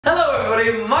Hello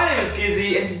everybody, my name is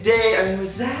Gizzy, and today I'm here with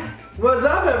Zach. What's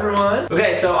up everyone?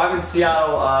 Okay, so I'm in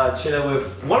Seattle chilling with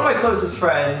one of my closest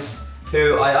friends,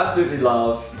 who I absolutely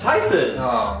love, Tyson.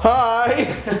 Oh.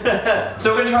 Hi!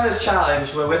 So we're gonna try this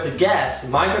challenge where we have to guess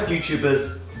Minecraft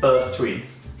YouTubers' first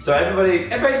tweets. So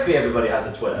basically everybody has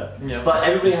a Twitter, but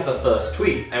everybody has a first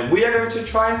tweet, and we are going to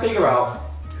try and figure out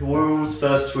whose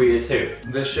first tweet is who.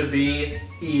 This should be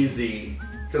easy,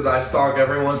 because I stalk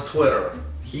everyone's Twitter.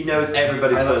 He knows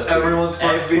everybody's first tweet. Everyone's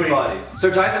first Everybody's. So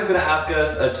Tyson's gonna ask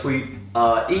us a tweet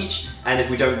each, and if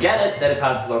we don't get it, then it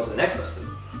passes on to the next person.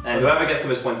 And whoever gets the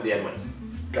most points at the end wins.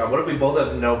 God, what if we both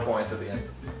have no points at the end?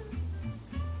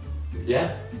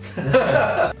 Yeah.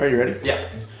 Are you ready? Yeah.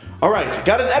 Alright,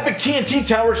 got an epic TNT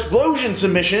tower explosion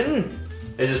submission.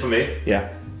 Is this for me? Yeah.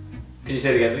 Can you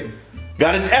say it again, please?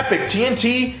 Got an epic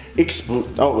TNT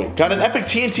got an epic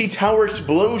TNT tower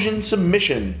explosion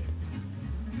submission.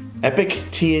 Epic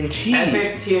TNT.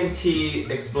 Epic TNT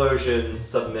explosion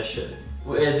submission.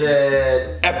 Is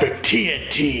it... Epic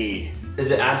TNT.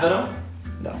 Is it Advenom?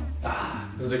 No. Ah.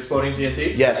 Is it exploding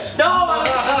TNT? Yes. No!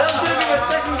 That was gonna be my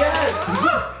second guess!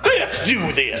 Let's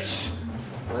do this.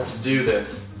 Let's do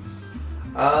this.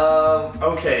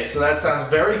 Okay, so that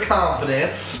sounds very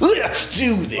confident. Let's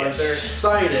do Like they're this.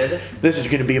 excited. This is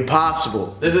gonna be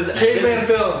impossible. This is... Caveman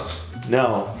Films.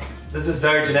 No. This is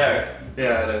very generic.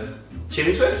 Yeah, it is.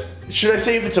 Chili Swift? Should I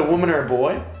say if it's a woman or a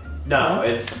boy? No,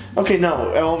 it's... Okay,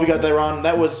 no. Oh, we got that wrong.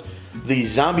 That was the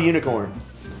zombie unicorn.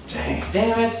 Dang.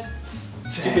 Damn it.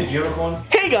 Stupid unicorn.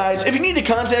 Hey guys, if you need to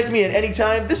contact me at any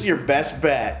time, this is your best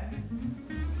bet.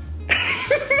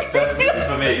 This is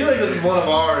for I me. feel like this is one of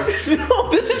ours. No,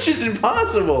 this is just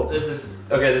impossible. This is...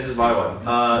 Okay, this is my one.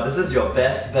 This is your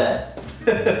best bet.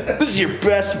 This is your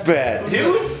best bet.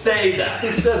 Who would say that?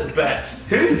 Who says bet?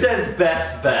 Who says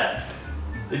best bet?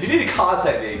 If you need to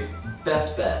contact me,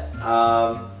 best bet.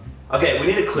 Okay, we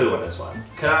need a clue on this one.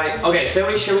 Can I? Okay,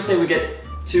 so shall we say we get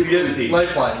two clues each?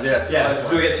 Lifelines, yeah. Yeah,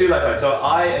 so we get two lifelines. So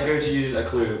I am going to use a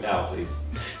clue now, please.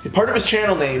 Part of his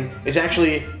channel name is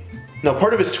actually, no,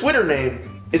 part of his Twitter name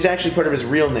is actually part of his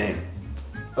real name.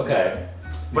 Okay.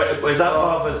 But was that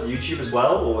part of his YouTube as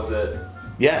well, or was it?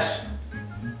 Yes.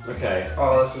 Okay.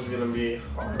 Oh, this is gonna be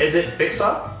hard. Is it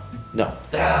Fixstar? No.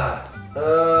 Ah.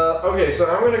 Okay, so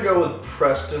I'm gonna go with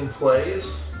Preston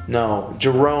Plays. No.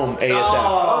 Jerome ASF.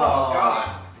 Oh,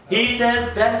 God. He says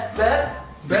best bet.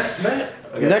 Best bet.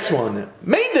 Okay. Next one.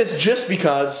 Made this just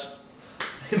because.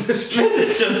 This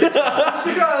just just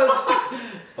because.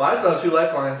 Well, I still have 2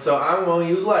 lifelines, so I'm going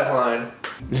to use lifeline.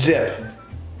 Zip.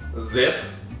 Zip.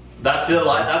 That's still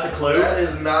that's a clue. That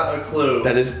is not a clue.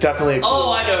 That is definitely a clue.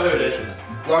 Oh, I know who it is.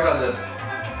 Log.zip.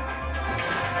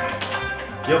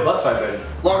 Your butt's vibrating.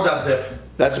 Log.zip.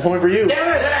 That's the point for you.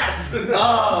 Damn it! Yes!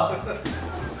 Oh,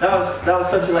 that was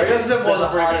such a like. I guess Zip wasn't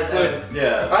the very hardest good. ever.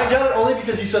 Yeah. I got it only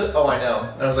because you said, oh, I know.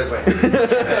 And I was like, wait.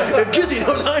 If Gizzy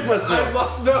knows, I must know. I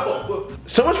must know.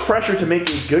 So much pressure to make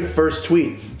a good first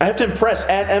tweet. I have to impress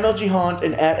at MLGHaunt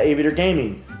and at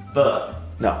AviatorGaming. But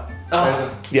No. Oh.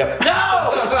 Yep. no!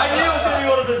 I knew it was gonna be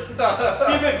one of the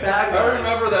stupid bad I guys.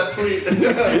 remember that tweet.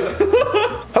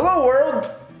 Hello world.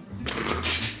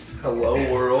 Hello,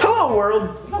 world. Hello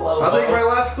world. Hello. I'll take my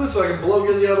last clue so I can blow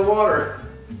Gizzy out of the water.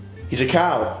 He's a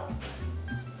cow.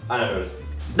 I know who it is.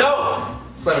 No!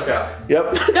 Slam a cow.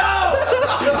 No! Yep.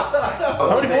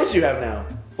 How many points do you have now?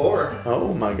 4.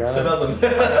 Oh my god. So nothing.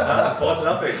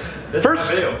 4-0. This First- is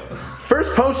my video.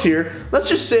 First post here. Let's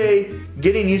just say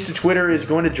getting used to Twitter is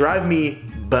going to drive me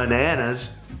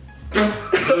bananas.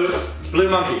 Blue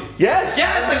monkey. Yes.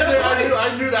 Yes! I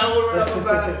knew that one right off the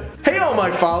bat. Hey all my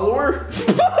follower.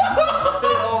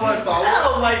 Oh my god.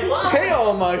 Oh my god! Hey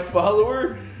all my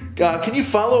follower. God, can you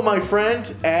follow my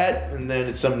friend at, and then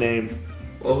it's some name.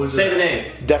 What was Say it? the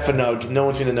name. Definug. No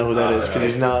one's gonna know who that is because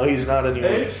he's not anymore.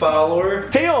 Hey, follower.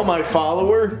 Hey all my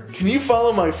follower. Can you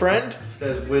follow my friend? This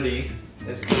guy's witty,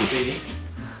 as you can see.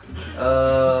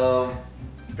 God,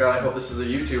 I hope this is a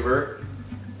YouTuber.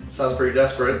 Sounds pretty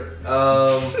desperate.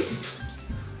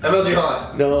 MLG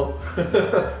Haunt. No.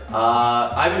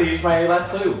 I'm gonna use my last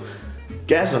clue.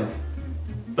 Gasm.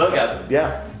 Burgasm.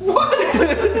 Yeah. What?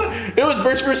 It was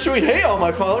Bert's first tweet. Hey all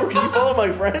my follower. Can you follow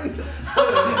my friend?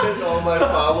 Oh my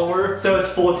follower. So it's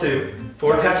 4-2.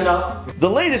 So catching up. The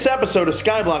latest episode of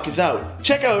Skyblock is out.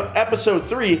 Check out episode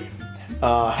 3,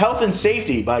 Health and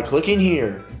Safety, by clicking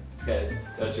here. Okay,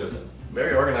 that's your turn.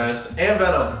 Very organized. And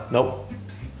Venom. Nope.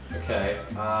 Okay.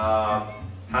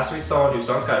 Has to be someone who's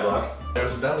done Skyblock.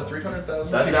 There's down to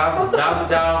 300,000. Down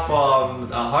from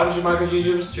 100 Minecraft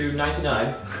YouTubers to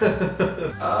 99.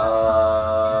 Oh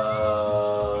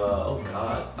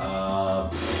god.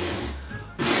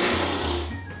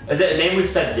 Is it a name we've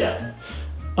said yet?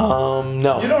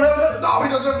 No. You don't have another. No, he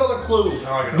doesn't have another clue.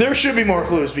 No, there should be more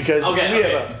clues because we have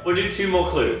a. We'll do 2 more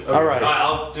clues. All right.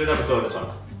 I'll do another clue on this one.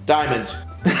 Diamond.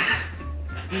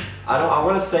 I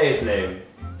want to say his name,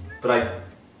 but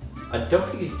I don't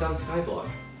think he's done Skyblock.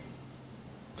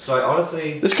 So I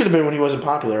honestly. This could have been when he wasn't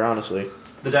popular, honestly.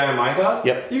 The Diamond Minecart?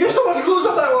 Yep. You gave so much clues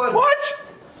on that one. What?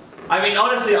 I mean,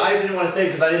 honestly, I didn't want to say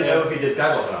because I didn't know if he did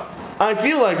Skyblock or not. I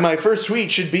feel like my first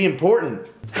tweet should be important.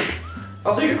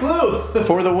 I'll take a clue.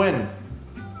 For the win.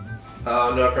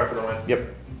 No crap for the win. Yep.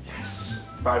 Yes.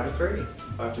 5-3.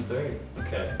 5-3.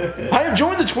 Okay. I have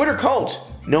joined the Twitter cult.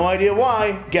 No idea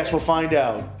why. Guess we'll find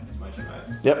out. It's my turn, right?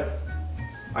 Yep.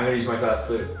 I'm gonna use my last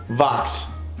clue. Vox.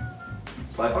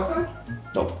 Sly Fox on it?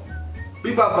 Nope.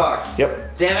 Bebop box.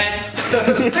 Yep. Damn it!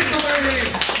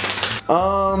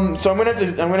 6-3. So I'm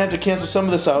gonna have to cancel some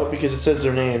of this out because it says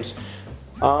their names.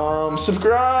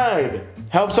 Subscribe.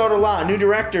 Helps out a lot. New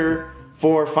director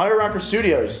for Fire Rocker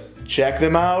Studios. Check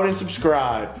them out and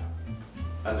subscribe.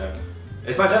 I know.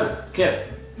 It's my turn.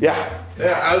 Kid. Yeah.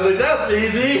 Yeah, I was like, that's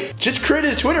easy. Just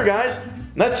created a Twitter, guys.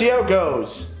 Let's see how it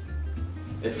goes.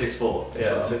 It's 6-4.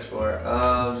 Yeah, it's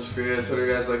 6-4. Just created a Twitter,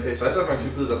 guys. Okay, so I set my 2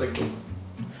 clues. I'll take 2.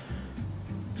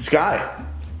 Sky.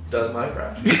 Does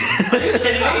Minecraft. Are you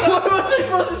kidding me? What was I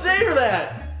supposed to say for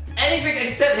that? Anything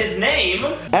except his name.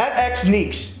 At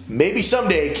XNeeks. Maybe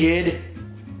someday, kid.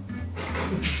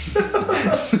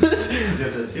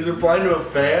 He's replying to a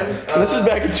fan. This is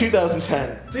back in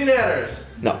 2010. Sea Nanners.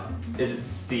 No. Is it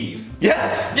Steve?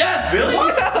 Yes. Yes, really?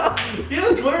 Yeah. He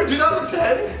had a Twitter in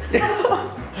 2010? Yeah.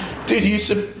 Dude, he used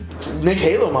to make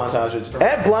Halo montages.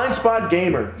 At Blind Spot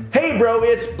Gamer. Hey, bro,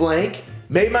 it's blank.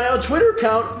 Made my own Twitter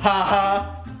account.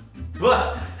 Ha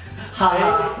What?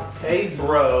 Ha. Hey,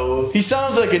 bro. He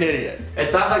sounds like an idiot.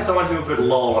 It sounds like someone who would put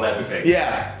lol on everything.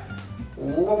 Yeah.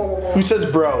 Who says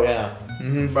bro? Yeah.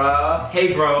 Mm-hmm. Bruh.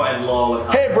 Hey bro and lol and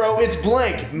ha. Hey, bro, it's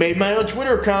blank. Made my own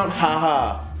Twitter account.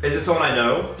 Ha Is it someone I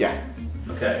know? Yeah.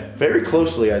 Okay. Very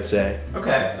closely, I'd say.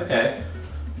 Okay, okay.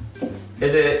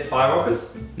 Is it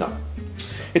Firewalkers? No.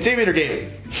 It's AviatorGaming.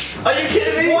 Are you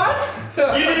kidding me? What?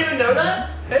 You didn't even know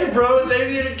that? Hey, bro, it's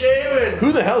AviatorGaming.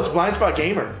 Who the hell is Blind Spot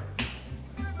Gamer?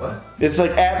 What? It's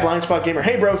like at Blind Spot Gamer.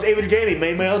 Hey, bro, it's AviatorGaming.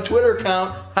 Made my own Twitter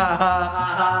account. Ha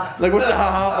ha. Like, what's the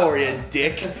ha ha for, you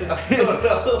dick?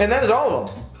 And that is all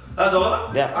of them. That's all of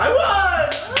them? Yeah. I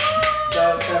won!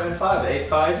 So 7-5,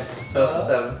 8-5.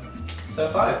 2007.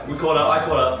 7-5. We caught up. I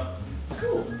caught up. It's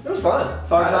cool. It was fun.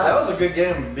 Fun time. That was a good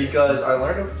game because I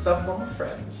learned stuff about my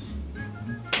friends.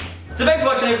 So thanks for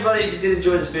watching, everybody. If you did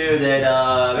enjoy this video, then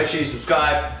make sure you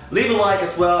subscribe, leave a like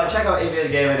as well, and check out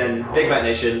AviatorGaming and Big Mac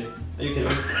Nation. Are you kidding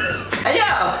me? And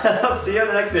yeah, I'll see you in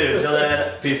the next video. Until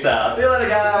then, peace out. See you later,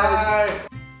 guys. Bye.